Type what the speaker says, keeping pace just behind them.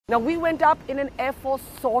Now, we went up in an Air Force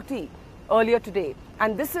sortie earlier today,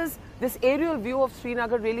 and this aerial view of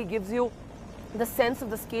Srinagar really gives you the sense of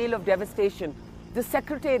the scale of devastation. The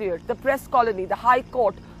Secretariat, the Press Colony, the High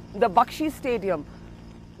Court, the Bakshi Stadium,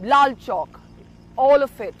 Lal Chowk, all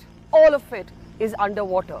of it is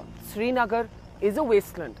underwater. Srinagar is a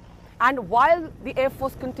wasteland. And while the Air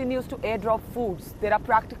Force continues to airdrop foods, there are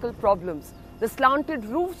practical problems. The slanted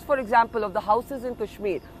roofs, for example, of the houses in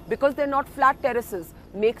Kashmir, because they're not flat terraces,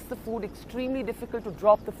 makes the food extremely difficult to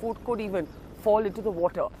drop. The food could even fall into the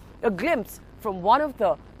water. A glimpse from one of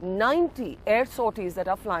the 90 air sorties that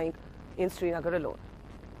are flying in Srinagar alone.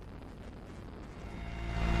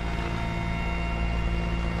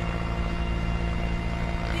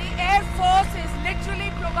 The Air Force is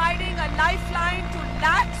literally providing a lifeline to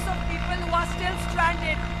lakhs of people who are still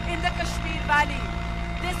stranded in the Kashmir Valley.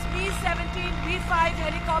 This Mi-17 V5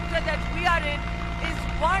 helicopter that we are in is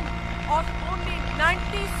one of only 90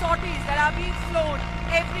 sorties that are being flown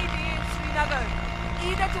every day in Srinagar,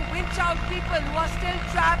 either to winch out people who are still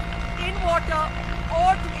trapped in water,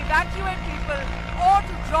 or to evacuate people, or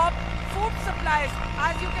to drop food supplies.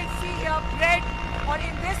 As you can see here, bread, or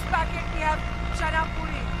in this packet we have chana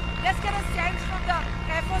puri. Let's get a sense from the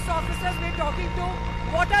Air Force officers we're talking to.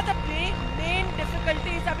 What are the main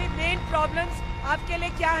difficulties, main problems? आपके लिए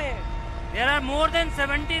क्या है? There are more than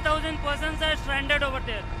 70,000 persons are stranded over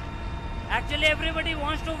there. Actually, everybody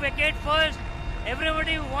wants to vacate first.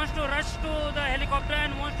 Everybody wants to rush to the helicopter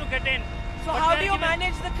and wants to get in. So how do you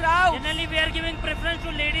manage the crowd? Generally, we are giving preference to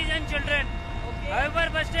ladies and children. Okay. However,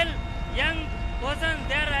 but still, young persons,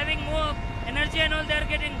 they are having more energy and all, they are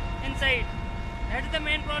getting inside. That is the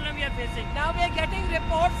main problem we are facing. Now we are getting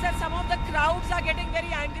reports that some of the crowds are getting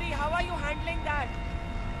very angry. How are you handling that?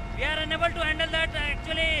 We are unable to handle that.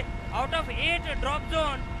 Actually, out of 8 drop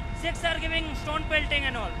zone, 6 are giving stone pelting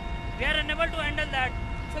and all. We are unable to handle that.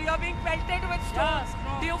 So you are being pelted with stones. Yeah,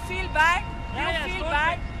 no. Do you feel bad? Do you feel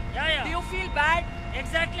bad? Yeah. Do you feel bad?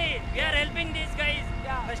 Exactly. We are helping these guys.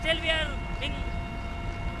 Yeah. But still we are being...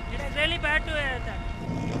 It's really bad to hear that.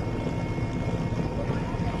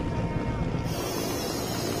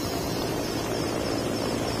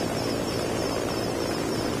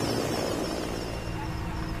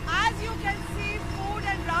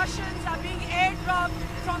 Rations are being airdropped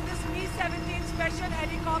from this Mi-17 special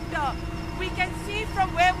helicopter. We can see from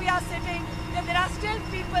where we are sitting that there are still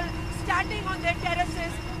people standing on their terraces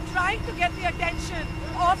trying to get the attention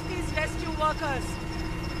of these rescue workers.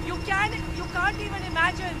 You can't even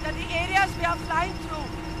imagine that the areas we are flying through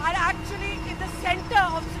are actually in the center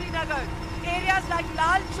of Srinagar. Areas like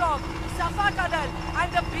Lal Chowk, Safa Kadal and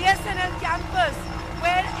the BSNL campus,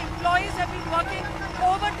 where employees have been working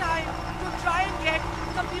overtime to try and get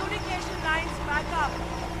communication lines back up.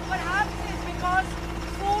 Perhaps it's because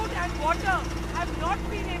food and water have not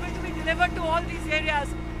been able to be delivered to all these areas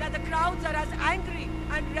that the crowds are as angry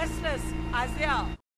and restless as they are.